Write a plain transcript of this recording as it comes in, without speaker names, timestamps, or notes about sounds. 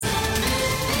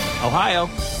Ohio,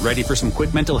 ready for some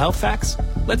quick mental health facts?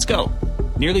 Let's go.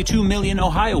 Nearly 2 million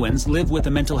Ohioans live with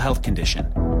a mental health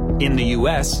condition. In the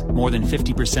U.S., more than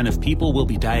 50% of people will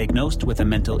be diagnosed with a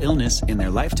mental illness in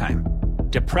their lifetime.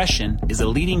 Depression is a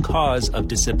leading cause of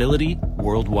disability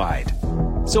worldwide.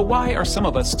 So why are some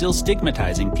of us still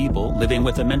stigmatizing people living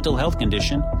with a mental health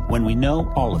condition when we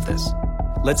know all of this?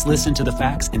 Let's listen to the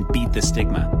facts and beat the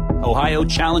stigma. Ohio,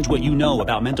 challenge what you know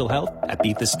about mental health at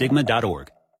beatthestigma.org.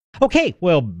 Okay,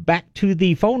 well, back to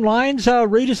the phone lines.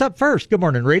 Rita's up first. Good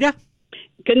morning, Rita.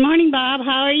 Good morning, Bob.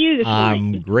 How are you this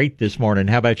morning? I'm great this morning.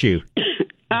 How about you?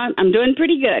 I'm doing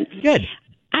pretty good. Good.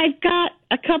 I've got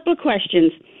a couple of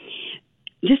questions.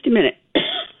 Just a minute.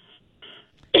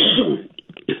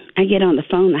 I get on the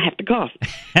phone, I have to cough.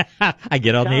 I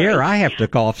get on the air, I have to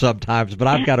cough sometimes, but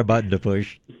I've got a button to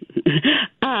push.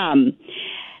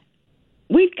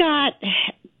 We've got...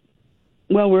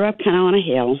 Well, we're up kind of on a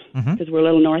hill because we're a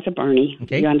little north of Bernie.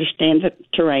 Okay. You understand the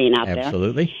terrain out there.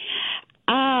 Absolutely.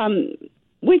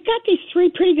 We've got these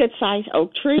 3 pretty good-sized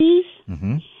oak trees,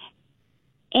 and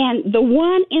the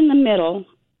one in the middle,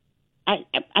 I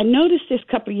noticed this a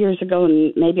couple of years ago,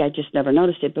 and maybe I just never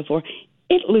noticed it before,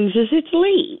 it loses its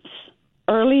leaves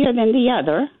earlier than the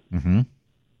other, and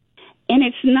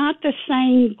it's not the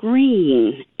same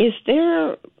green.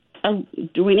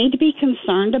 Do we need to be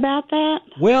concerned about that?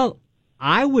 Well,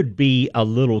 I would be a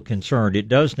little concerned. It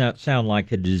does not sound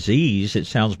like a disease. It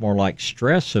sounds more like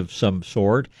stress of some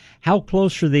sort. How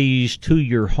close are these to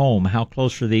your home? How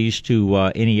close are these to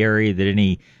any area that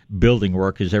any building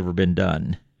work has ever been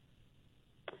done?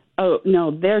 Oh,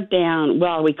 no, they're down.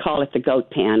 Well, we call it the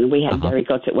goat pen. We had dairy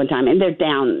goats at one time, and they're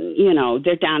down,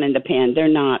 they're down in the pen. They're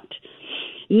not.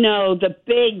 No, the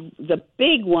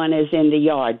big one is in the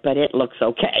yard, but it looks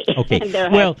okay. Okay. And there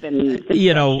has been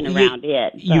construction around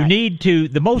it. You need to.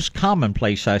 The most common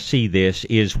place I see this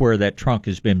is where that trunk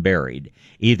has been buried,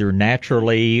 either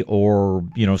naturally or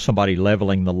somebody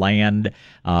leveling the land,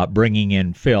 bringing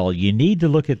in fill. You need to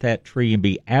look at that tree and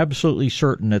be absolutely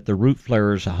certain that the root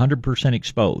flare is 100%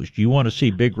 exposed. You want to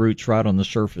see big roots right on the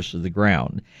surface of the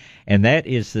ground. And that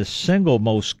is the single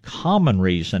most common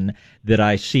reason that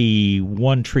I see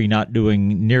one tree not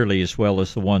doing nearly as well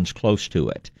as the ones close to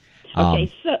it.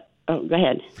 Okay, go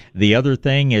ahead. The other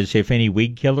thing is if any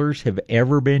weed killers have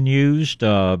ever been used,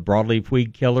 broadleaf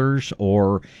weed killers,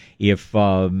 or if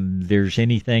there's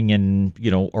anything in,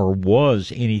 or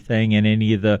was anything in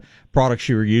any of the products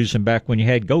you were using back when you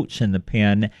had goats in the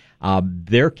pen,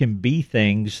 there can be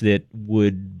things that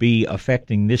would be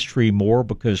affecting this tree more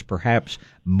because perhaps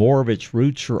more of its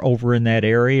roots are over in that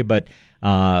area, but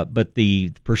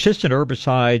the persistent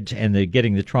herbicides and the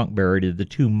getting the trunk buried are the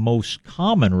 2 most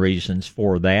common reasons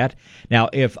for that. Now,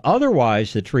 if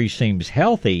otherwise the tree seems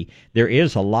healthy, there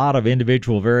is a lot of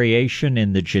individual variation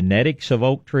in the genetics of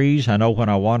oak trees. I know when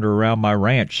I wander around my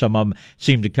ranch, some of them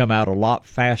seem to come out a lot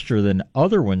faster than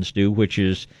other ones do, which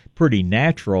is pretty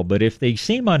natural. But if they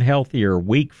seem unhealthy or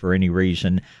weak for any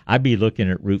reason, I'd be looking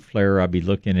at root flare. I'd be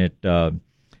looking at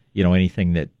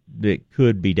anything that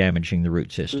could be damaging the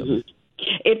root system.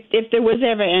 If there was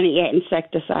ever any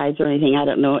insecticides or anything, I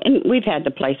don't know. And we've had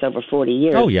the place over 40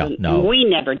 years. Oh, yeah, no. We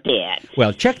never did.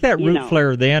 Well, check that root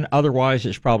flare then. Otherwise,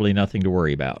 it's probably nothing to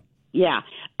worry about. Yeah.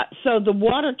 So the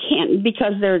water can't,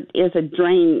 because there is a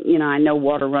drain, I know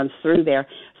water runs through there,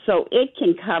 so it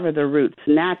can cover the roots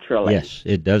naturally. Yes,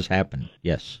 it does happen.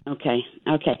 Yes. Okay.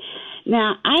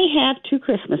 Now, I have 2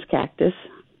 Christmas cactus.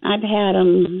 I've had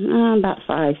them about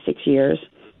 5-6 years.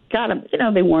 Got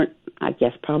them, they weren't, I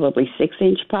guess, probably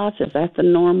 6-inch pots. Is that the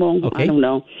normal? Okay. I don't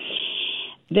know.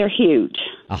 They're huge.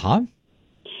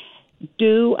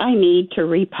 Do I need to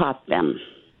repot them,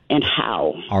 and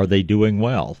how? Are they doing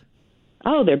well?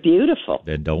 Oh, they're beautiful.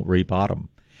 Then don't repot them.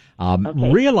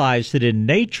 Realize that in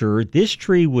nature, this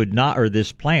tree would not, or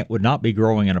this plant would not be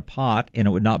growing in a pot, and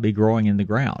it would not be growing in the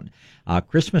ground.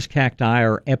 Christmas cacti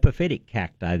are epiphytic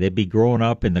cacti. They'd be growing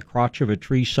up in the crotch of a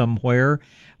tree somewhere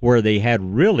where they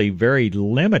had really very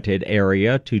limited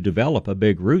area to develop a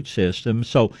big root system.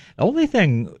 So the only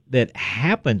thing that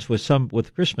happens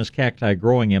with Christmas cacti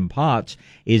growing in pots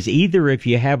is either if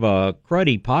you have a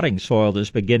cruddy potting soil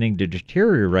that's beginning to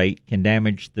deteriorate can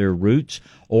damage their roots,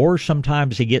 or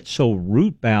sometimes they get so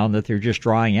root bound that they're just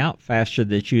drying out faster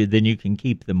than you can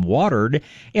keep them watered,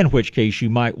 in which case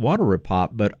you might want to repot.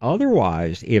 But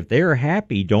otherwise, if they're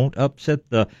happy, don't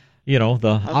upset the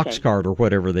ox cart or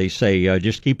whatever they say.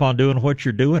 Just keep on doing what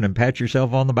you're doing and pat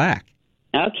yourself on the back.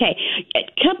 Okay.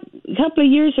 A couple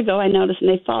of years ago, I noticed, and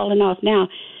they've fallen off now,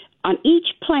 on each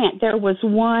plant there was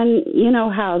one,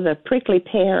 how the prickly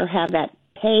pear have that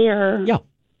pear? Yeah,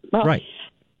 well, right.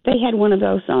 They had one of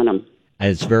those on them.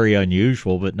 It's very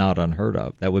unusual, but not unheard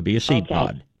of. That would be a seed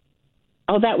pod.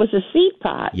 Oh, that was a seed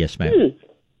pod? Yes, ma'am.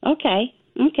 Okay.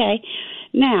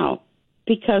 Now,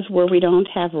 because where we don't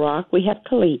have rock, we have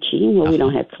caliche. Where we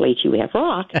don't have caliche, we have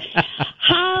rock.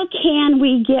 How can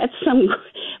we get some?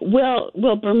 Will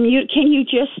Bermuda? Can you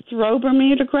just throw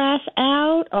Bermuda grass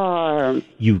out, or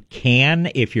you can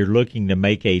if you're looking to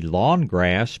make a lawn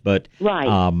grass? But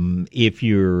right. If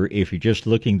you're just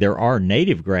looking, there are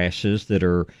native grasses that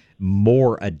are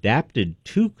more adapted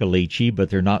to caliche, but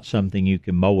they're not something you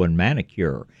can mow and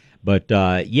manicure. But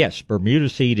yes, Bermuda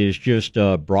seed is just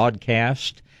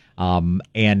broadcast.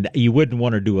 And you wouldn't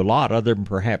want to do a lot other than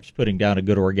perhaps putting down a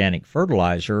good organic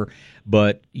fertilizer,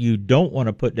 but you don't want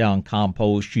to put down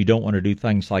compost. You don't want to do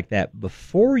things like that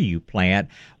before you plant.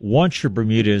 Once your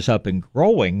Bermuda is up and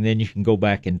growing, then you can go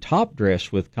back and top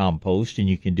dress with compost, and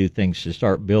you can do things to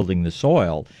start building the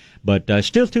soil. But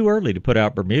still too early to put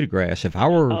out Bermuda grass. If I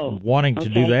were wanting to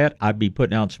do that, I'd be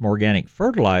putting out some organic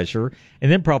fertilizer,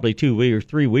 and then probably 2 or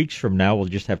 3 weeks from now, we'll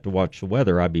just have to watch the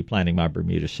weather. I'd be planting my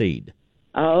Bermuda seed.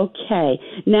 Okay.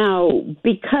 Now,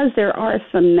 because there are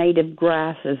some native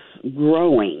grasses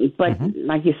growing, but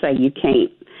like you say, you can't.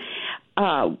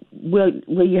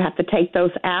 Will you have to take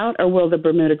those out, or will the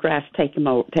Bermuda grass take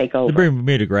over? The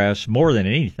Bermuda grass, more than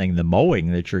anything, the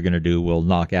mowing that you're going to do will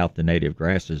knock out the native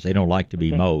grasses. They don't like to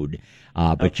be mowed,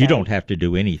 but you don't have to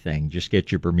do anything. Just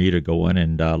get your Bermuda going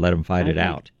and let them fight it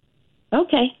out.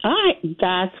 Okay. All right.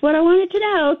 That's what I wanted to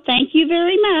know. Thank you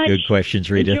very much. Good questions,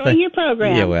 Rita. Enjoy your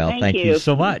program. Yeah, well, thank you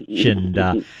so much.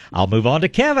 And I'll move on to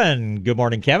Kevin. Good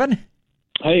morning, Kevin.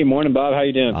 Hey, morning, Bob. How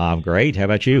you doing? I'm great. How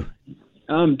about you?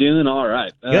 I'm doing all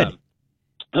right. Good.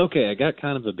 Okay, I got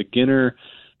kind of a beginner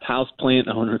houseplant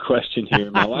owner question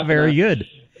here. My wife Very good.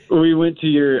 We went to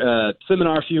your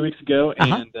seminar a few weeks ago,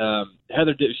 and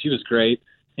Heather did. She was great.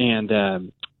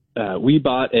 And we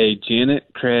bought a Janet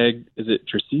Craig, is it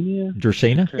Dracaena?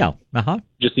 Dracaena, yeah.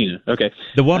 Dracaena, okay.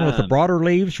 The one with the broader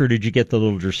leaves, or did you get the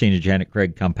little Dracaena Janet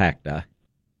Craig compacta?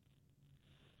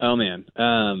 Oh, man.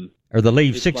 Are the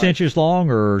leaves 6 inches long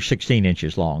or 16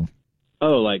 inches long?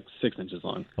 Oh, like 6 inches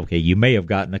long. Okay, you may have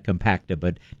gotten a compacta,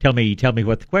 but tell me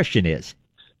what the question is.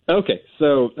 Okay,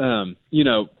 so,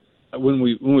 when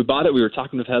we bought it, we were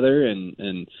talking with Heather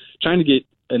and trying to get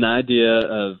an idea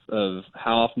of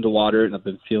how often to water it, and I've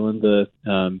been feeling the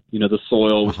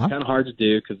soil, which is kind of hard to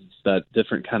do because it's that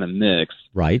different kind of mix.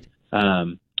 Right.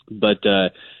 But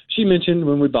she mentioned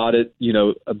when we bought it,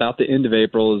 about the end of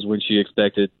April is when she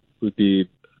expected would be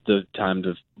the time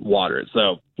to water it.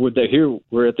 So here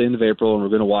we're at the end of April and we're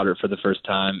going to water it for the first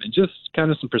time, and just kind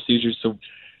of some procedures. So,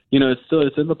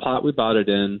 it's in the pot we bought it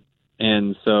in.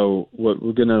 And so what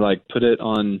we're going to put it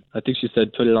on, I think she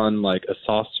said, put it on like a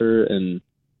saucer and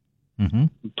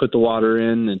put the water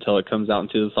in until it comes out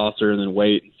into the saucer, and then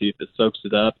wait and see if it soaks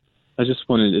it up. I just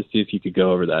wanted to see if you could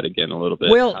go over that again a little bit.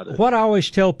 Well, what I always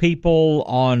tell people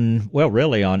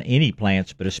really on any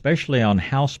plants, but especially on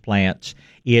house plants,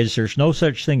 is there's no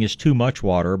such thing as too much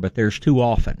water, but there's too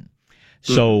often.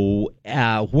 So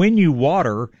when you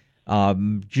water,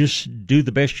 just do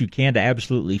the best you can to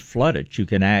absolutely flood it. You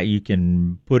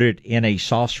can put it in a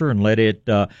saucer and let it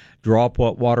draw up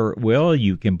what water it will.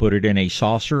 You can put it in a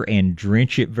saucer and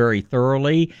drench it very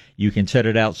thoroughly. You can set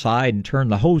it outside and turn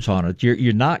the hose on it.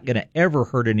 You're not going to ever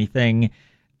hurt anything.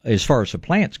 As far as the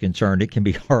plant's concerned, it can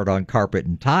be hard on carpet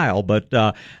and tile, but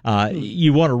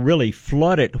you want to really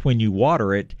flood it when you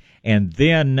water it, and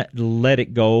then let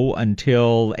it go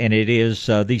until, and it is,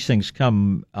 these things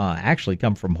actually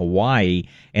come from Hawaii,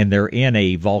 and they're in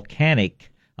a volcanic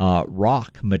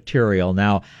rock material.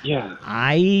 Now,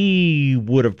 I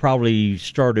would have probably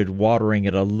started watering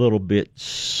it a little bit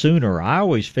sooner. I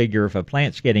always figure if a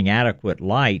plant's getting adequate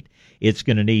light, it's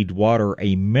going to need water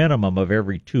a minimum of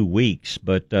every 2 weeks,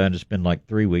 but it's been like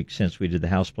 3 weeks since we did the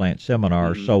houseplant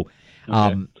seminar. So,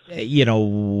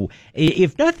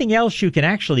 if nothing else, you can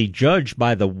actually judge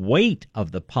by the weight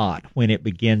of the pot when it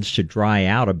begins to dry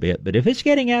out a bit. But if it's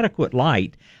getting adequate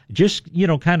light, just,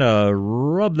 kind of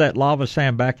rub that lava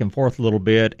sand back and forth a little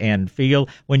bit and feel.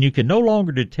 When you can no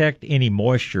longer detect any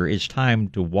moisture, it's time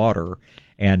to water.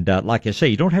 And like I say,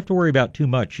 you don't have to worry about too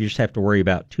much. You just have to worry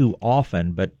about too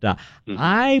often. But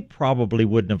I probably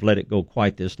wouldn't have let it go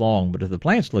quite this long. But if the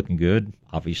plant's looking good,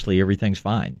 obviously everything's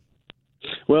fine.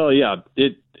 Well, yeah,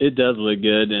 it does look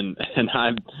good. And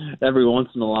I every once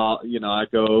in a while, I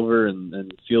go over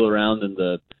and feel around in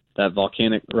that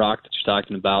volcanic rock that you're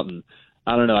talking about. And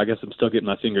I don't know. I guess I'm still getting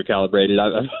my finger calibrated. I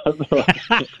don't know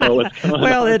what's going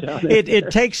Well, on down there.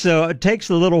 it takes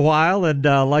a little while, and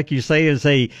like you say, as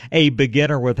a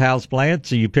beginner with house plants,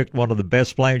 so you picked one of the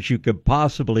best plants you could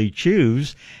possibly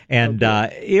choose, and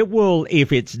it will,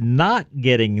 if it's not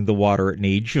getting the water it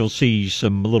needs, you'll see a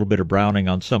little bit of browning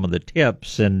on some of the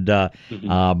tips, and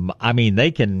I mean they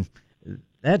can.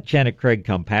 That Janet Craig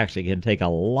Compaxa can take a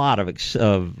lot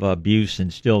of abuse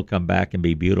and still come back and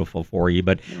be beautiful for you.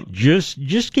 But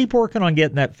just keep working on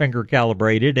getting that finger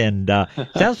calibrated. And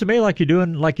sounds to me like you're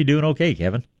doing okay,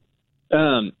 Kevin.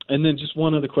 And then just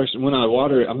one other question: when I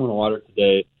water, I'm going to water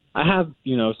today. I have,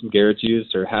 some Garrett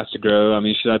juice or Has to Grow. I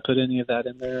mean, should I put any of that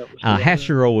in there? Has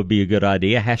to Grow would be a good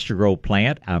idea. Has to Grow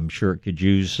plant, I'm sure it could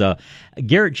use.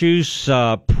 Garrett juice,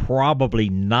 probably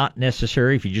not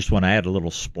necessary if you just want to add a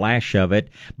little splash of it,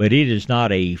 but it is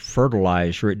not a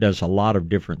fertilizer. It does a lot of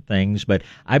different things, but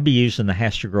I'd be using the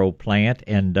Has to Grow plant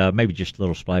and maybe just a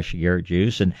little splash of Garrett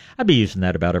juice, and I'd be using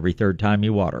that about every third time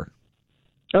you water.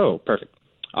 Oh, perfect.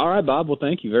 All right, Bob. Well,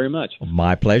 thank you very much.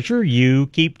 My pleasure. You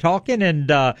keep talking, and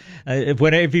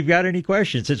if you've got any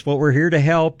questions, it's what we're here to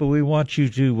help. But we want you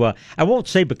to, I won't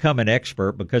say become an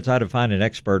expert, because I define an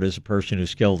expert as a person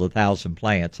who's killed 1,000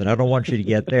 plants, and I don't want you to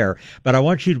get there. But I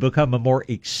want you to become a more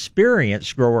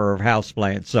experienced grower of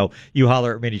houseplants. So you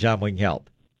holler at me anytime we can help.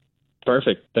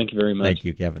 Perfect. Thank you very much. Thank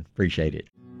you, Kevin. Appreciate it.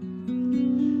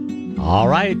 All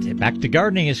right, back to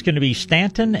gardening. It's going to be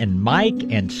Stanton and Mike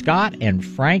and Scott and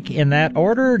Frank in that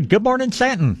order. Good morning,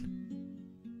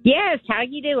 Stanton. Yes, how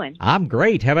you doing? I'm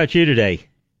great. How about you today?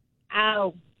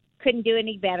 Oh, couldn't do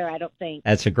any better, I don't think.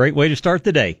 That's a great way to start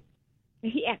the day.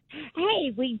 Yeah.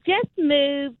 Hey, we just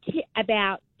moved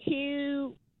about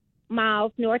 2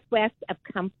 miles northwest of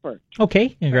Comfort. Okay,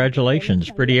 congratulations.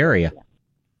 Pretty area.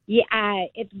 Yeah,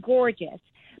 it's gorgeous.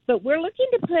 But we're looking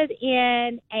to put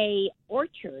in a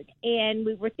orchard, and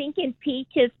we were thinking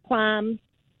peaches, plums,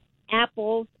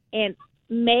 apples, and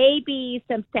maybe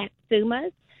some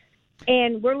satsumas.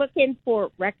 And we're looking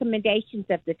for recommendations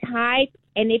of the type,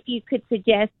 and if you could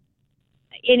suggest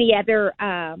any other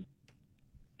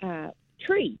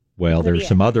trees. Well, there's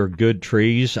some other good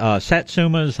trees.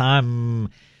 Satsumas,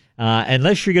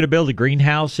 unless you're going to build a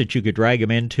greenhouse that you could drag them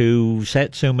into,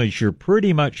 satsumas, you're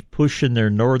pretty much pushing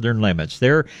their northern limits.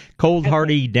 They're cold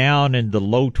hardy down in the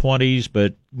low 20s,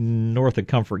 but north of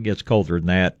Comfort gets colder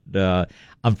than that,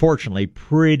 unfortunately,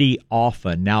 pretty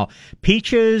often. Now,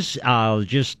 peaches, I'll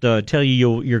just tell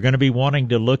you, you're going to be wanting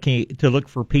to look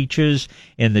for peaches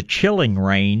in the chilling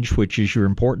range, which is your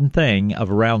important thing,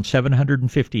 of around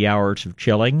 750 hours of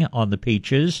chilling on the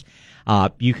peaches.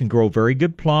 You can grow very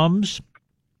good plums,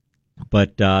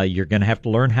 but you're going to have to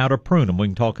learn how to prune them. We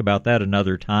can talk about that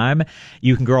another time.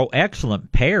 You can grow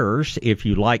excellent pears if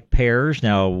you like pears.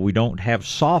 Now, we don't have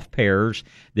soft pears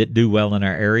that do well in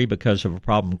our area because of a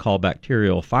problem called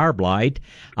bacterial fire blight.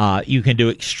 You can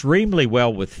do extremely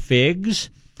well with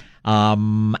figs.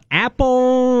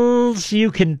 Apples, you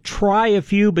can try a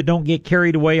few, but don't get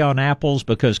carried away on apples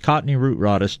because cottony root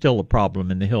rot is still a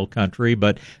problem in the hill country.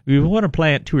 But if you want to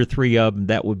plant 2 or 3 of them,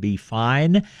 that would be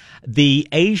fine. The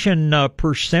Asian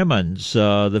persimmons,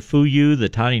 the Fuyu, the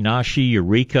Taninashi,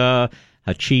 Eureka,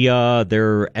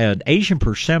 Hachia, and Asian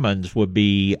persimmons would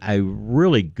be a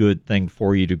really good thing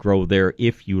for you to grow there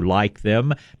if you like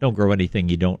them. Don't grow anything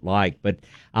you don't like, but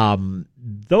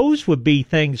those would be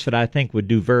things that I think would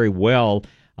do very well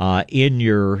in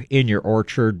your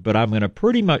orchard. But I'm going to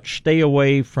pretty much stay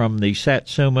away from the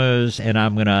satsumas, and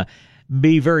I'm going to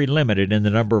be very limited in the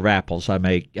number of apples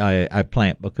I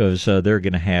plant because they're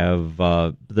going to have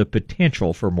the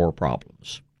potential for more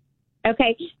problems.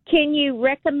 Okay. Can you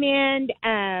recommend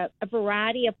a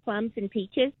variety of plums and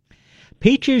peaches?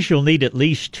 Peaches, you'll need at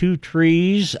least 2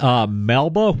 trees.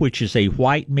 Melba, which is a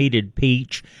white-meated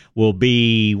peach, will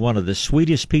be one of the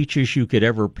sweetest peaches you could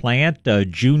ever plant.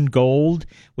 June Gold,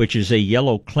 which is a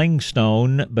yellow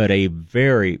clingstone, but a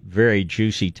very, very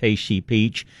juicy, tasty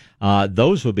peach.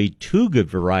 Those would be 2 good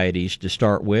varieties to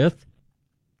start with.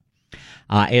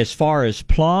 As far as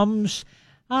plums,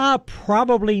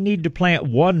 probably need to plant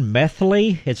 1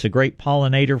 methylae. It's a great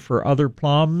pollinator for other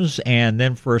plums. And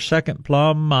then for a second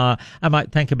plum, I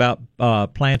might think about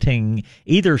planting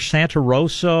either Santa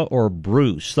Rosa or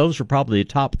Bruce. Those are probably the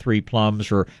top 3 plums,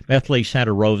 or methylae,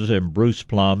 Santa Rosa, and Bruce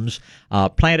plums.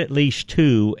 Plant at least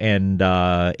 2, and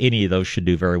any of those should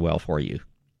do very well for you.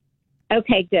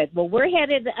 Okay, good. Well, we're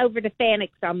headed over to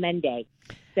Phoenix on Monday,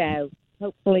 so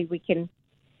hopefully we can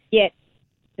get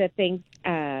the things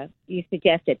you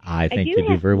suggested. I think they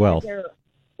do very well.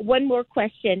 One more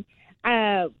question.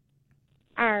 Our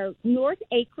north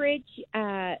acreage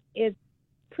is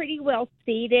pretty well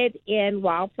seeded in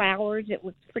wildflowers. It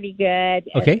looks pretty good.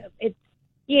 Okay. It's,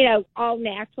 all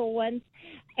natural ones.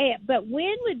 But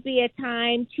when would be a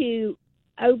time to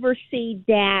overseed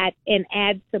that and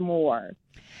add some more?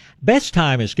 Best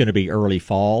time is going to be early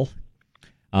fall.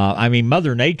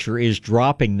 Mother Nature is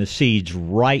dropping the seeds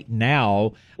right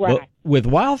now. Right. But with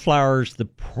wildflowers, the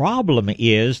problem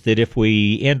is that if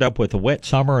we end up with a wet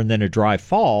summer and then a dry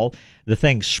fall, the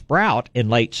things sprout in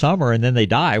late summer and then they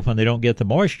die when they don't get the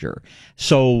moisture.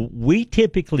 So we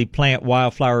typically plant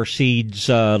wildflower seeds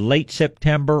late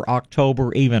September,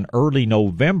 October, even early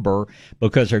November,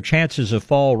 because our chances of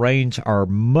fall rains are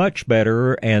much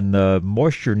better and the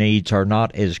moisture needs are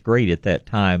not as great at that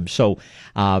time. So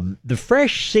the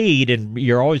fresh seed, and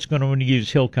you're always going to want to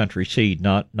use Hill Country seed,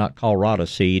 not Colorado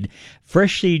seed.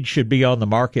 Fresh seed should be on the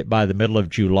market by the middle of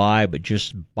July, but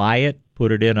just buy it,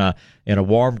 put it in a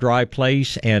warm, dry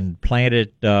place, and plant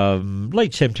it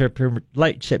late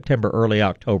September, early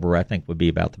October. I think would be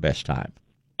about the best time.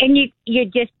 And you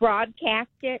just broadcast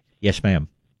it? Yes, ma'am.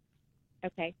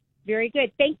 Okay, very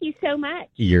good. Thank you so much.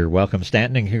 You're welcome,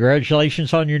 Stanton, and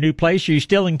congratulations on your new place. Are you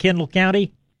still in Kendall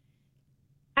County?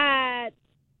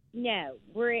 No,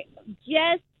 we're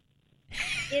just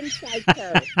inside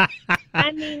Perth.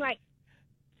 Like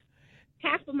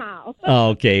half a mile.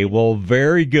 Okay, well,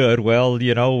 very good. Well,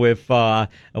 if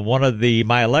one of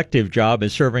my elective job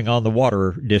is serving on the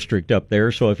water district up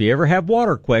there, so if you ever have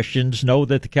water questions, know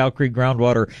that the Cow Creek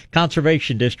Groundwater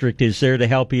Conservation District is there to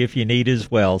help you if you need as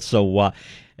well. So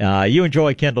you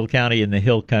enjoy Kendall County and the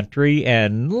Hill Country,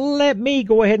 and let me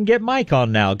go ahead and get Mike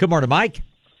on now. Good morning, Mike.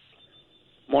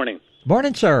 Morning.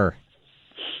 Morning, sir.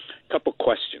 Couple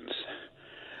questions.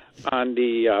 On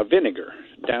the vinegar,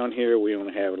 down here we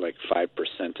only have like 5%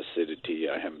 acidity.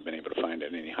 I haven't been able to find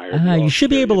it any higher. You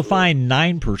should be able to find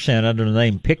 9% under the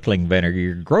name pickling vinegar.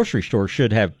 Your grocery store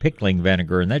should have pickling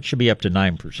vinegar, and that should be up to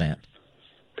 9%.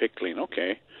 Pickling,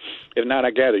 okay. If not, I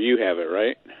gather you have it,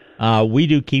 right? We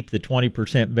do keep the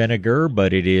 20% vinegar,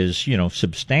 but it is,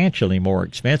 substantially more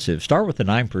expensive. Start with the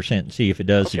 9% and see if it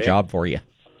does the job for you.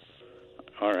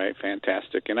 All right,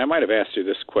 fantastic. And I might have asked you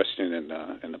this question in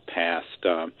the past.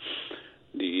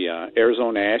 The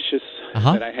Arizona ashes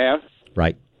that I have.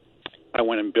 Right. I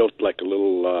went and built like a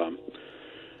little,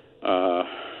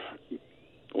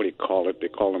 what do you call it? They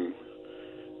call them,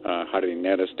 how do they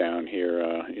net us down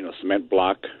here? Cement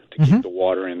block to keep the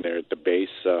water in there at the base.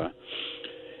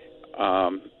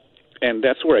 And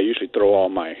that's where I usually throw all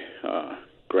my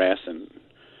grass and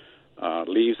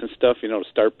leaves and stuff, to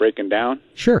start breaking down.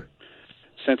 Sure.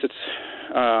 Since it's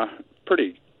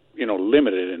pretty,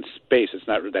 limited in space, it's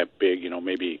not that big,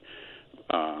 maybe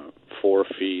 4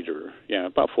 feet or,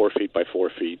 about 4 feet by 4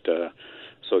 feet.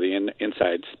 So the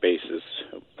inside space is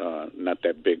not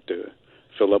that big to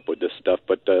fill up with this stuff.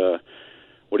 But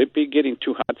would it be getting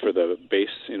too hot for the base,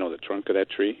 the trunk of that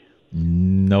tree?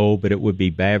 No, but it would be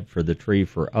bad for the tree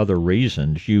for other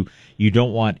reasons. You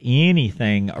don't want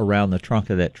anything around the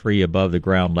trunk of that tree above the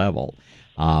ground level.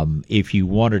 If you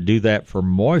want to do that for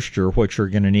moisture, what you're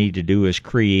going to need to do is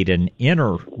create an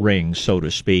inner ring, so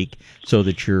to speak, so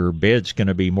that your bed's going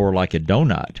to be more like a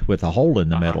donut with a hole in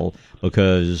the middle,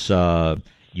 because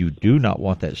you do not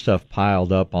want that stuff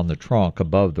piled up on the trunk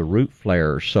above the root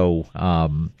flare. So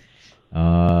you're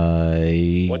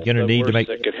going to need to make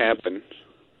that could happen.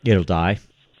 It'll die.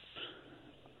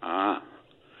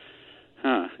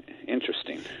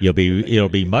 Interesting. It'll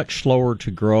be much slower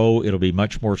to grow. It'll be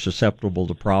much more susceptible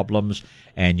to problems,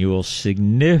 and you will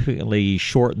significantly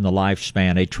shorten the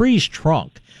lifespan. A tree's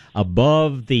trunk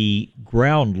above the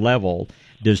ground level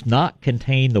does not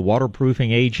contain the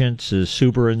waterproofing agents,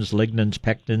 suberins, lignans,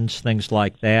 pectins, things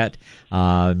like that.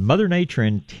 Mother Nature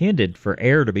intended for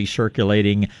air to be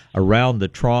circulating around the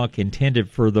trunk, intended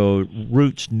for the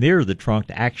roots near the trunk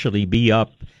to actually be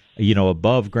up,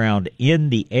 above ground in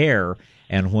the air.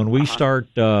 And when we start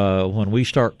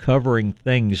covering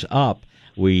things up,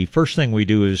 first thing we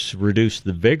do is reduce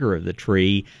the vigor of the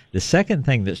tree. The second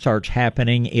thing that starts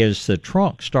happening is the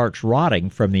trunk starts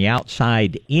rotting from the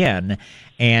outside in,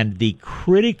 and the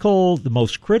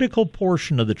most critical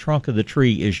portion of the trunk of the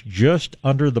tree is just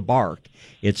under the bark.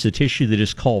 It's the tissue that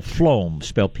is called phloem,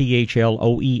 spelled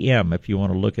Phloem, if you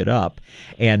want to look it up.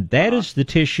 And that is the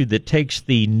tissue that takes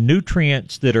the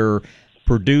nutrients that are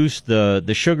produced,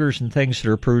 the sugars and things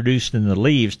that are produced in the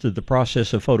leaves through the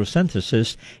process of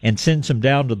photosynthesis, and sends them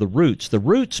down to the roots. The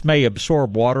roots may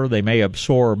absorb water, they may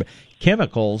absorb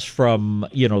chemicals from,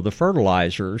 the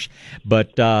fertilizers,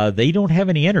 but they don't have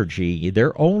any energy.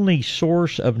 Their only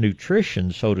source of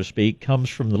nutrition, so to speak, comes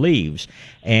from the leaves.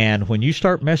 And when you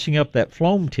start messing up that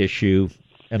phloem tissue,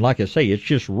 And like I say, it's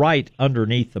just right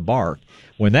underneath the bark.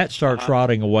 When that starts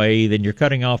rotting away, then you're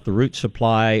cutting off the root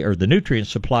supply or the nutrient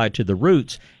supply to the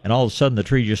roots, and all of a sudden the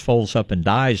tree just folds up and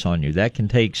dies on you. That can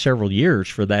take several years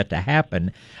for that to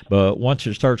happen, but once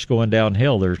it starts going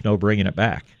downhill, there's no bringing it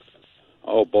back.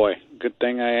 Oh, boy. Good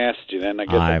thing I asked you then. I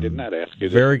guess I did not ask you.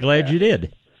 Very glad you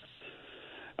did.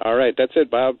 All right. That's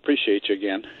it, Bob. Appreciate you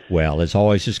again. Well, as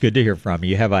always, it's good to hear from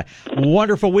you. Have a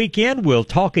wonderful weekend. We'll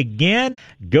talk again.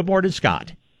 Good morning,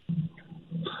 Scott.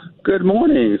 Good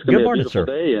morning. It's going to be a morning, beautiful sir.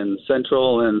 day in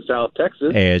Central and South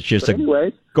Texas. It's just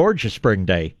Anyway, gorgeous spring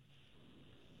day.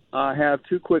 I have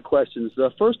two quick questions.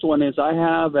 The first one is I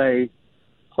have a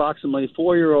approximately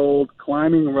 4-year-old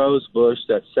climbing rose bush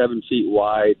that's 7 feet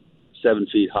wide, 7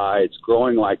 feet high. It's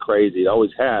growing like crazy. It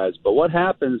always has. But what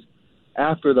happens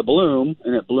after the bloom,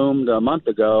 and it bloomed a month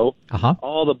ago,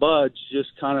 all the buds just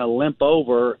kind of limp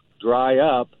over, dry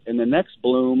up, and the next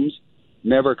blooms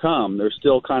never come. They're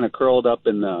still kind of curled up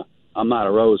in the, I'm not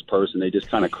a rose person, they just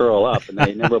kind of curl up and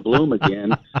they never bloom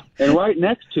again. And right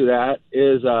next to that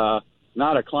is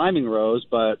not a climbing rose,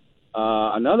 but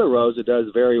another rose that does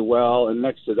very well, and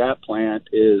next to that plant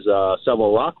is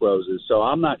several rock roses. So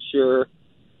I'm not sure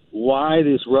why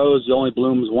this rose only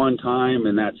blooms one time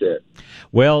and that's it.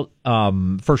 Well,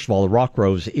 first of all, the rock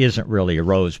rose isn't really a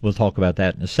rose. We'll talk about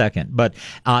that in a second. But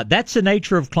that's the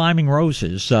nature of climbing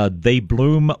roses. They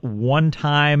bloom one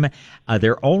time.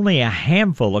 There are only a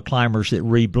handful of climbers that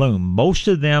rebloom. Most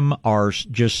of them are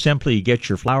just simply you get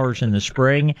your flowers in the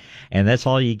spring, and that's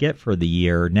all you get for the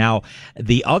year. Now,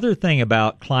 the other thing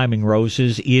about climbing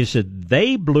roses is that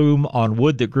they bloom on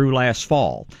wood that grew last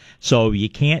fall. So you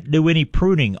can't do any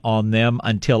pruning on them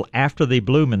until after they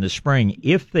bloom in the spring.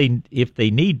 If they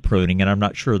need pruning, and I'm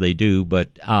not sure they do, but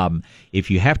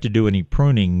if you have to do any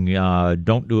pruning,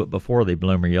 don't do it before they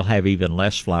bloom or you'll have even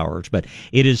less flowers. But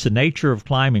it is the nature of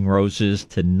climbing roses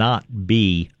to not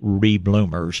be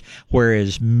rebloomers,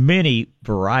 whereas many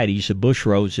varieties of bush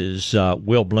roses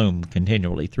will bloom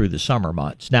continually through the summer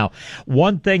months. Now,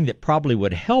 one thing that probably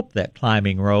would help that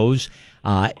climbing rose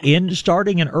in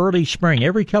starting in early spring,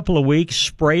 every couple of weeks,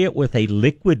 spray it with a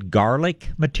liquid garlic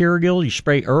material. You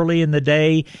spray early in the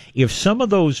day. If some of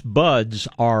those buds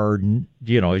are,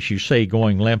 as you say,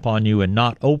 going limp on you and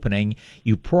not opening,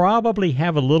 you probably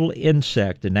have a little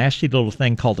insect, a nasty little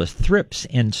thing called a thrips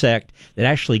insect that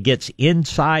actually gets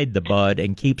inside the bud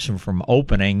and keeps them from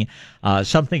opening.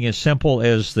 Something as simple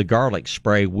as the garlic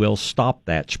spray will stop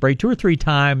that. Spray 2 or 3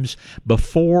 times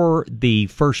before the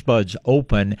first buds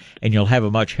open, and you'll have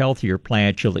a much healthier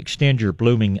plant. You'll extend your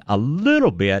blooming a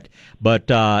little bit, but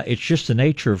it's just the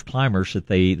nature of climbers that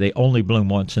they only bloom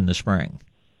once in the spring.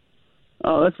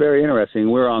 Oh, that's very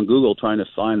interesting. We're on Google trying to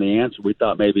find the answer. We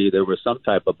thought maybe there was some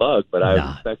type of bug, but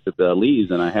I inspected the leaves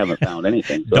and I haven't found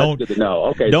anything. So that's good to know.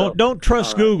 Okay, don't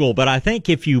trust Google, but I think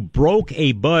if you broke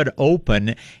a bud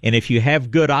open and if you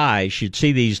have good eyes, you'd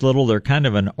see these little, they're kind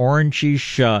of an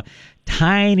orangish,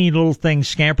 tiny little things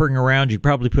scampering around. You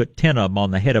probably put 10 of them on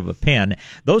the head of a pin.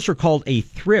 Those are called a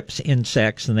thrips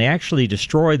insects, and they actually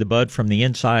destroy the bud from the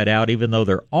inside out, even though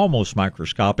they're almost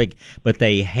microscopic, but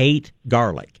they hate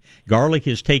garlic. Garlic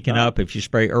is taken up. If you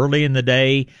spray early in the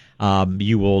day,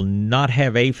 you will not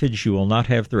have aphids. You will not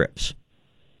have thrips.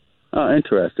 Oh,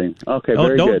 interesting. Okay,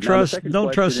 very good.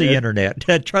 Don't trust the internet.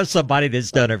 Trust somebody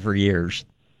that's done it for years.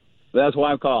 That's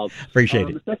why I'm called. Appreciate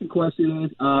it. The second question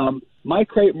is, my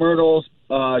crepe myrtles,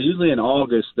 usually in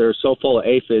August, they're so full of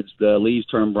aphids, the leaves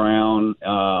turn brown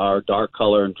or dark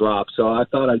color and drop. So I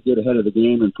thought I'd get ahead of the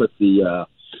game and put the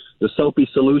soapy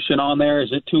solution on there.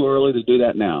 Is it too early to do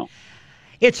that now?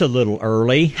 It's a little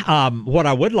early. What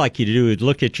I would like you to do is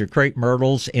look at your crepe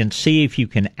myrtles and see if you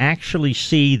can actually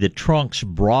see the trunks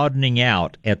broadening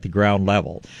out at the ground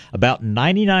level. About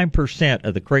 99%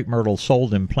 of the crepe myrtles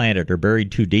sold and planted are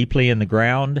buried too deeply in the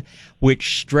ground,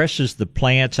 which stresses the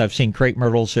plants. I've seen crepe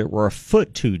myrtles that were a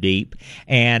foot too deep.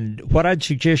 And what I'd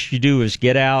suggest you do is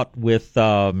get out with,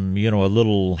 a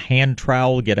little hand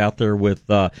trowel, get out there with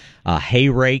a hay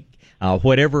rake,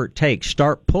 whatever it takes.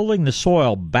 Start pulling the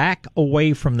soil back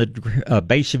away from the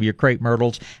base of your crepe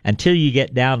myrtles until you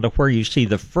get down to where you see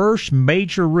the first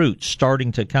major roots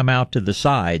starting to come out to the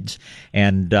sides.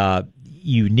 And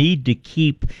you need to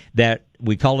keep that,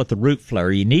 we call it the root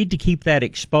flare. You need to keep that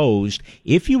exposed.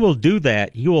 If you will do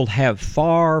that, you will have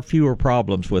far fewer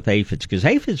problems with aphids, because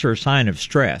aphids are a sign of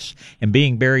stress, and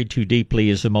being buried too deeply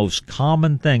is the most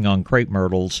common thing on crepe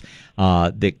myrtles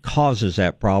that causes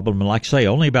that problem. And like I say,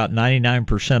 only about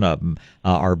 99% of them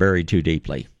are buried too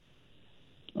deeply.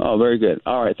 Oh, very good.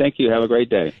 All right. Thank you. Have a great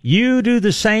day. You do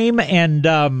the same. And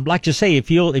like to say,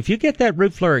 if you get that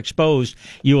root flare exposed,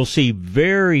 you will see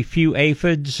very few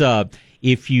aphids.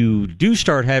 if you do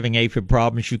start having aphid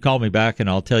problems, you call me back and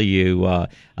I'll tell you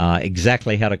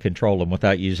exactly how to control them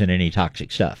without using any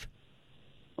toxic stuff.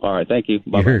 All right, thank you.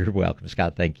 Bye-bye. You're welcome,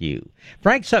 Scott. Thank you.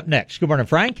 Frank's up next. Good morning,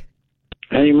 Frank.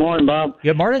 Hey, morning, Bob.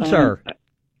 Good morning, sir.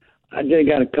 I just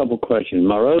got a couple questions.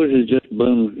 My roses just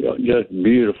bloomed just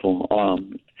beautiful,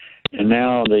 and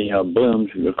now the blooms,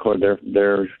 of course,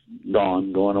 they're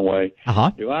going away.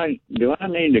 Uh-huh. Do I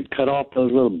need to cut off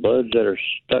those little buds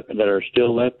that are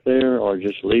still left there, or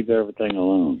just leave everything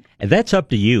alone? That's up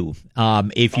to you.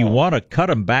 If you want to cut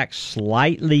them back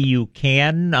slightly, you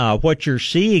can. What you're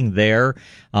seeing there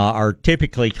are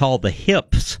typically called the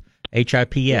hips.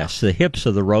 HIPS, the hips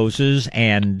of the roses,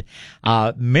 and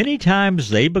many times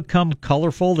they become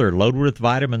colorful. They're loaded with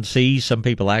vitamin C. Some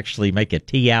people actually make a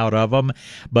tea out of them,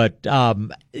 but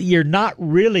you're not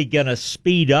really going to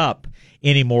speed up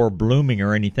any more blooming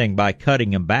or anything by cutting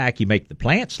them back. You make the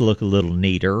plants look a little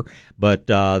neater, but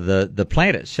the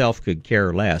plant itself could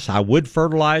care less. I would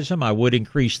fertilize them. I would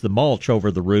increase the mulch over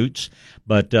the roots,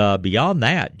 but beyond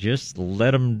that, just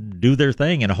let them do their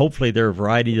thing, and hopefully they're a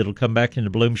variety that'll come back into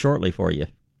bloom shortly for you.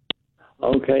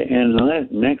 Okay, and the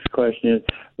next question is,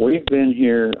 we've been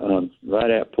here right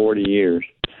at 40 years,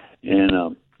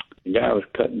 and the guy was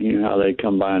cutting, you know how they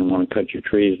come by and want to cut your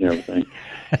trees and everything.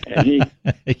 And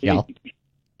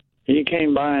he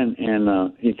came by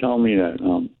and he told me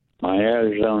that my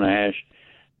Arizona ash,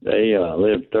 they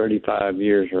live 35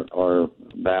 years or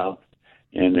about,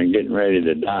 and they're getting ready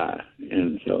to die.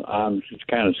 And so it's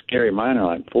kind of scary. Mine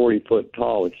are like 40 foot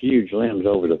tall with huge limbs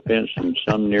over the fence and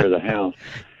some near the house.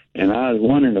 And I was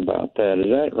wondering about that. Is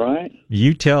that right?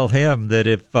 You tell him that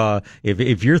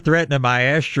if you're threatening my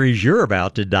ash trees, you're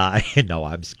about to die. No,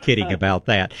 I'm kidding about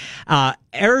that.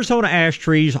 Arizona ash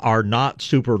trees are not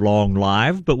super long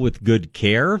lived, but with good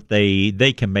care,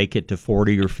 they can make it to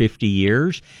 40 or 50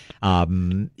 years.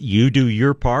 You do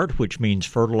your part, which means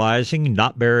fertilizing,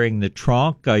 not burying the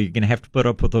trunk. You're going to have to put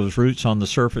up with those roots on the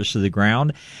surface of the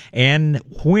ground. And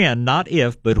when, not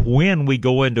if, but when we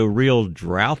go into real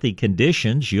drouthy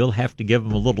conditions, you'll have to give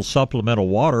them a little supplemental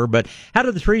water. But how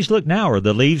do the trees look now? Are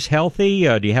the leaves healthy?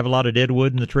 Do you have a lot of dead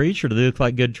wood in the trees, or do they look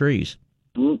like good trees?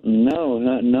 No,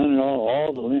 none at all.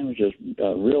 All the limbs just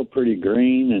real pretty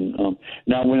green. And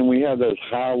now when we have those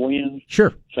high winds,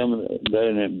 sure, some of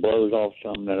then it blows off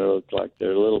some that look like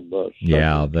they're little buds.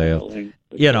 Yeah, they'll. Them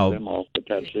off, but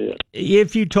that's it.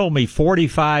 If you told me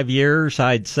 45 years,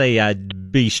 I'd say I'd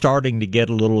be starting to get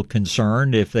a little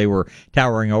concerned if they were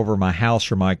towering over my house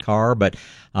or my car. But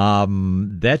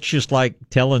that's just like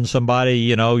telling somebody,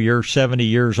 you're 70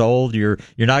 years old, you're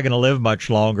not going to live much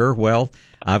longer. Well,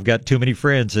 I've got too many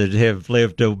friends that have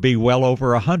lived to be well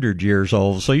over 100 years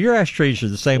old. So your ash trees are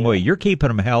the same way. You're keeping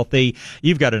them healthy.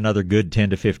 You've got another good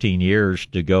 10 to 15 years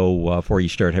to go before you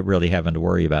start really having to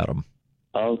worry about them.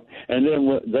 Oh, and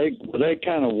then they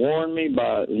kind of warn me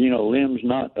by limbs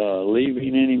not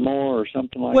leaving anymore or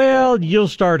something like that. Well, you'll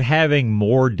start having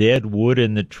more dead wood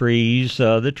in the trees.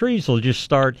 The trees will just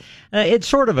start. It's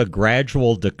sort of a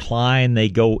gradual decline they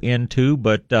go into,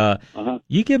 but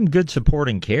you give them good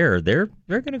supporting care, they're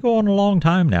going to go on a long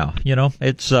time now.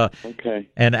 It's okay.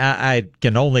 And I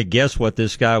can only guess what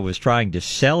this guy was trying to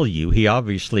sell you. He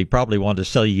obviously probably wanted to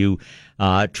sell you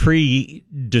tree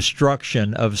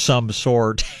destruction of some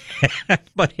sort.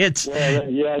 But it's... Well,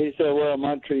 yeah, he said, well,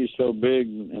 my tree's so big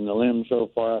and the limb's so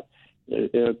far,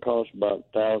 it'll cost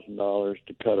about $1,000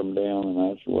 to cut them down, and I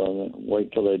said, well, then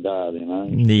wait till they die,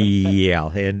 then.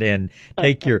 Yeah, and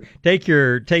take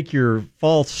your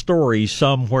false story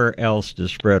somewhere else to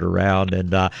spread around.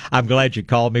 And I'm glad you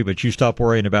called me, but you stop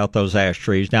worrying about those ash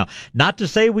trees. Now, not to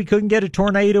say we couldn't get a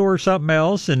tornado or something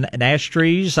else, and ash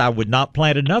trees, I would not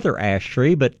plant another ash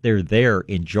tree, but they're there.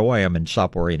 Enjoy them and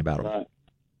stop worrying about them. Right.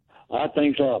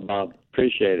 Thanks a lot, Bob.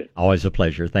 Appreciate it. Always a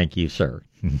pleasure. Thank you, sir.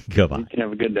 Goodbye. You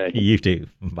have a good day. You too.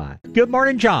 Bye. Good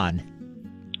morning, John.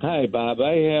 Hi, Bob.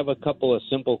 I have a couple of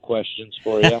simple questions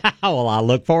for you. Well, I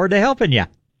look forward to helping you.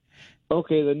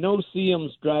 Okay, the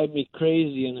no-see-ums drive me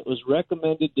crazy, and it was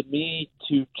recommended to me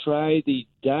to try the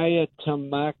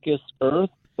diatomaceous earth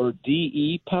or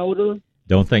DE powder.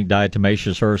 Don't think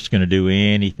diatomaceous earth's going to do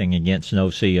anything against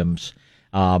no-see-ums.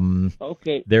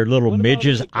 Okay. They're little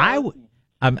midges.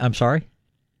 I'm sorry?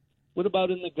 What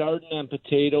about in the garden on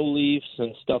potato leaves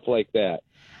and stuff like that?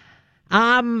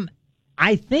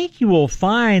 I think you will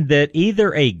find that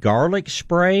either a garlic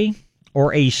spray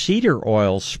or a cedar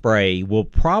oil spray will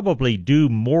probably do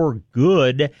more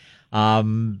good.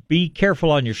 Be careful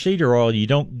on your cedar oil. You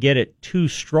don't get it too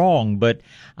strong, but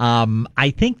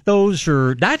I think those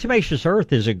are... Diatomaceous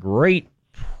earth is a great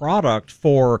product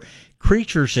for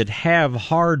creatures that have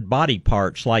hard body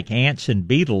parts like ants and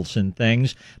beetles and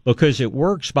things, because it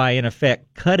works by, in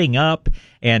effect, cutting up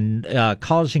and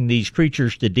causing these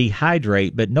creatures to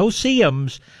dehydrate. But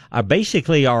no-see-ums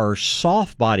are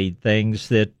soft-bodied things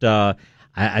that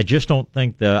I just don't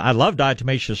think I love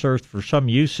diatomaceous earth for some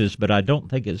uses, but I don't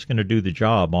think it's going to do the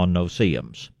job on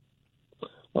no-see-ums.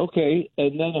 Okay,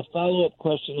 and then a follow-up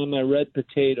question on my red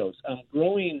potatoes. I'm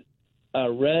growing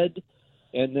red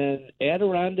and then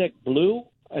Adirondack blue,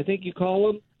 I think you call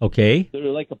them. Okay. They're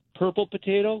like a purple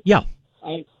potato. Yeah.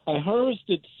 I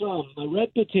harvested some. My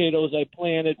red potatoes I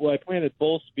planted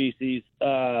both species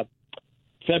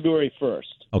February 1st.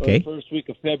 Okay. Or the first week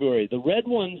of February. The red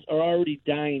ones are already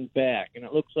dying back, and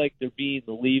it looks like the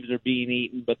leaves are being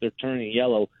eaten, but they're turning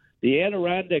yellow. The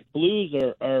Adirondack blues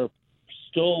are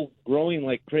still growing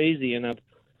like crazy, and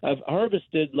I've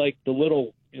harvested like the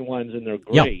little ones, and they're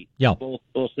great. Yeah.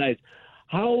 Both sides.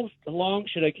 How long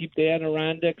should I keep the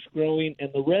Adirondacks growing?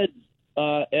 And the reds,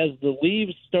 as the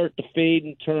leaves start to fade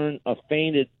and turn a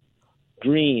faded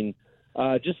green,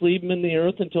 just leave them in the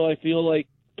earth until I feel like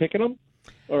picking them?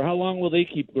 Or how long will they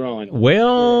keep growing?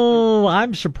 Well,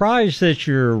 I'm surprised that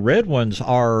your red ones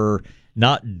are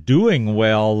not doing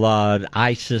well.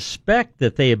 I suspect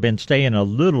that they have been staying a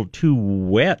little too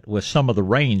wet with some of the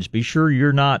rains. Be sure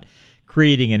you're not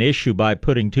creating an issue by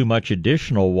putting too much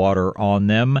additional water on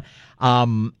them.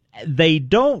 They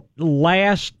don't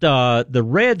last, the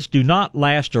reds do not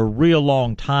last a real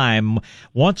long time.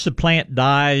 Once the plant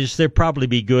dies, they'll probably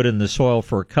be good in the soil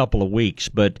for a couple of weeks.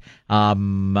 But,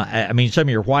 some of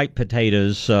your white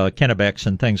potatoes, Kennebecks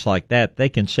and things like that, they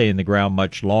can stay in the ground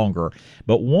much longer.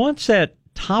 But once that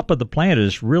top of the plant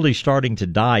is really starting to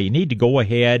die, you need to go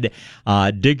ahead,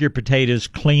 dig your potatoes,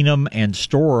 clean them, and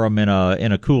store them in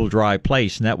a cool, dry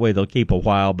place, and that way they'll keep a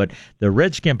while. But the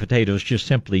red skin potatoes just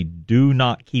simply do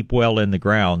not keep well in the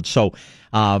ground. So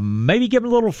maybe give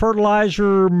them a little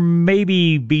fertilizer,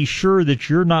 maybe be sure that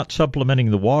you're not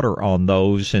supplementing the water on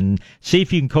those, and see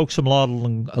if you can coax them a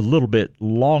little bit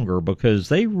longer, because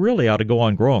they really ought to go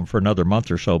on growing for another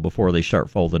month or so before they start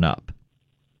folding up.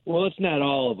 Well, it's not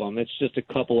all of them. It's just a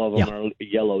couple of them are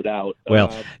yellowed out.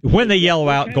 Well, when they yellow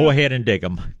out, go ahead and dig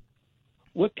them.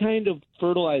 What kind of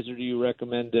fertilizer do you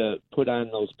recommend to put on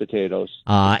those potatoes?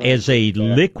 As a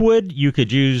liquid, you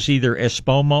could use either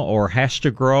Espoma or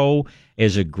Has-to-Grow.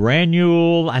 As a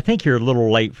granule, I think you're a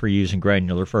little late for using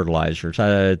granular fertilizers.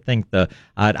 I think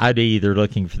I'd be either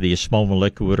looking for the Espoma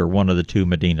liquid or one of the two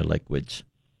Medina liquids.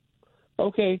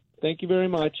 Okay. Thank you very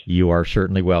much. You are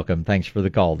certainly welcome. Thanks for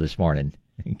the call this morning.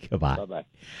 Goodbye. Bye-bye.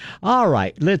 All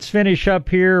right, let's finish up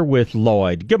here with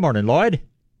Lloyd. Good morning, Lloyd.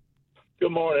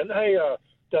 Good morning. Hey,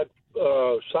 that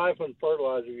siphon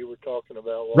fertilizer you were talking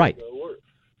about a while right. ago,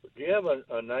 do you have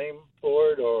a name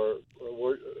for it, or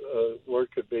where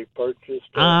it could be purchased?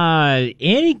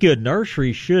 Any good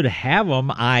nursery should have them.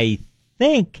 I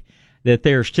think that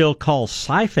they're still called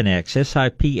Siphonex,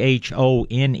 Siphonex,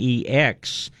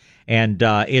 and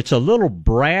it's a little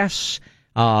brass.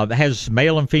 Has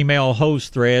male and female hose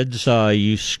threads.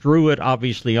 You screw it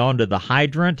obviously onto the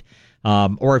hydrant,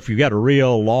 or if you've got a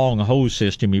real long hose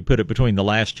system, you put it between the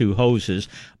last two hoses.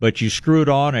 But you screw it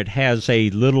on. It has a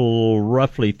little,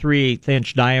 roughly 3/8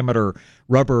 inch diameter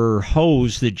rubber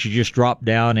hose that you just drop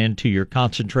down into your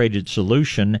concentrated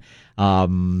solution.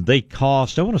 They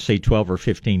cost, I want to say $12 or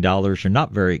 $15. They're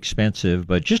not very expensive,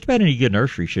 but just about any good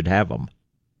nursery should have them.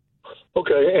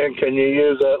 Okay, and can you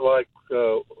use that like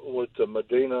with the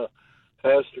Medina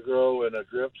Has-to-Grow in a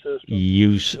drip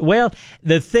system? Well,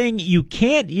 the thing, you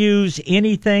can't use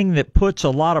anything that puts a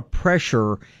lot of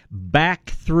pressure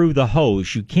back through the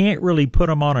hose. You can't really put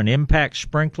them on an impact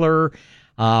sprinkler.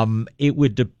 It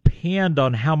would depend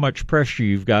on how much pressure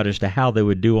you've got as to how they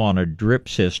would do on a drip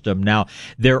system. Now,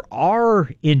 there are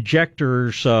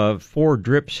injectors for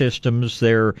drip systems.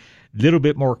 They're a little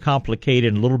bit more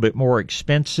complicated and a little bit more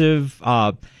expensive.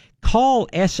 Call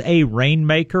S.A.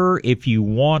 Rainmaker if you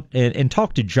want, and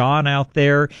talk to John out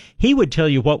there. He would tell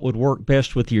you what would work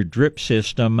best with your drip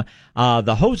system.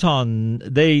 The hose on,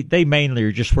 they mainly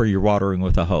are just where you're watering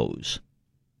with a hose.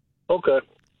 Okay.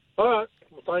 All right.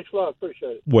 Well, thanks a lot.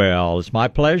 Appreciate it. Well, it's my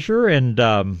pleasure, and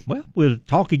we'll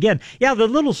talk again. Yeah, the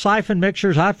little siphon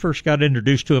mixers, I first got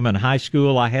introduced to them in high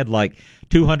school. I had like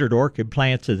 200 orchid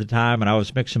plants at the time, and I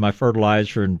was mixing my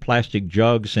fertilizer in plastic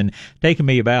jugs, and taking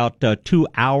me about 2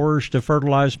 hours to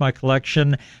fertilize my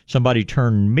collection. Somebody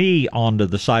turned me onto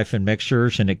the siphon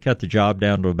mixers, and it cut the job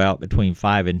down to about between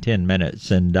 5 and 10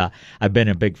 minutes, and I've been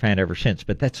a big fan ever since.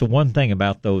 But that's the one thing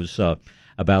about those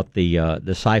about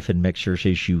the siphon mixers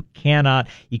is you can't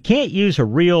use a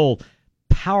real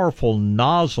powerful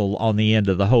nozzle on the end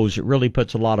of the hose. It really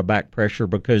puts a lot of back pressure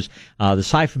because the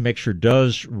siphon mixer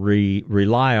does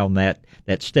rely on that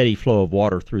steady flow of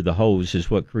water through the hose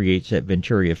is what creates that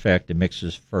Venturi effect and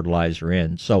mixes fertilizer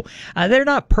in. So they're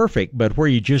not perfect, but where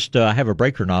you just have a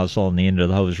breaker nozzle on the end of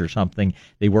the hose or something,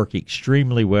 they work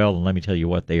extremely well. And let me tell you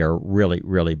what, they are really,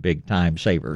 really big time savers.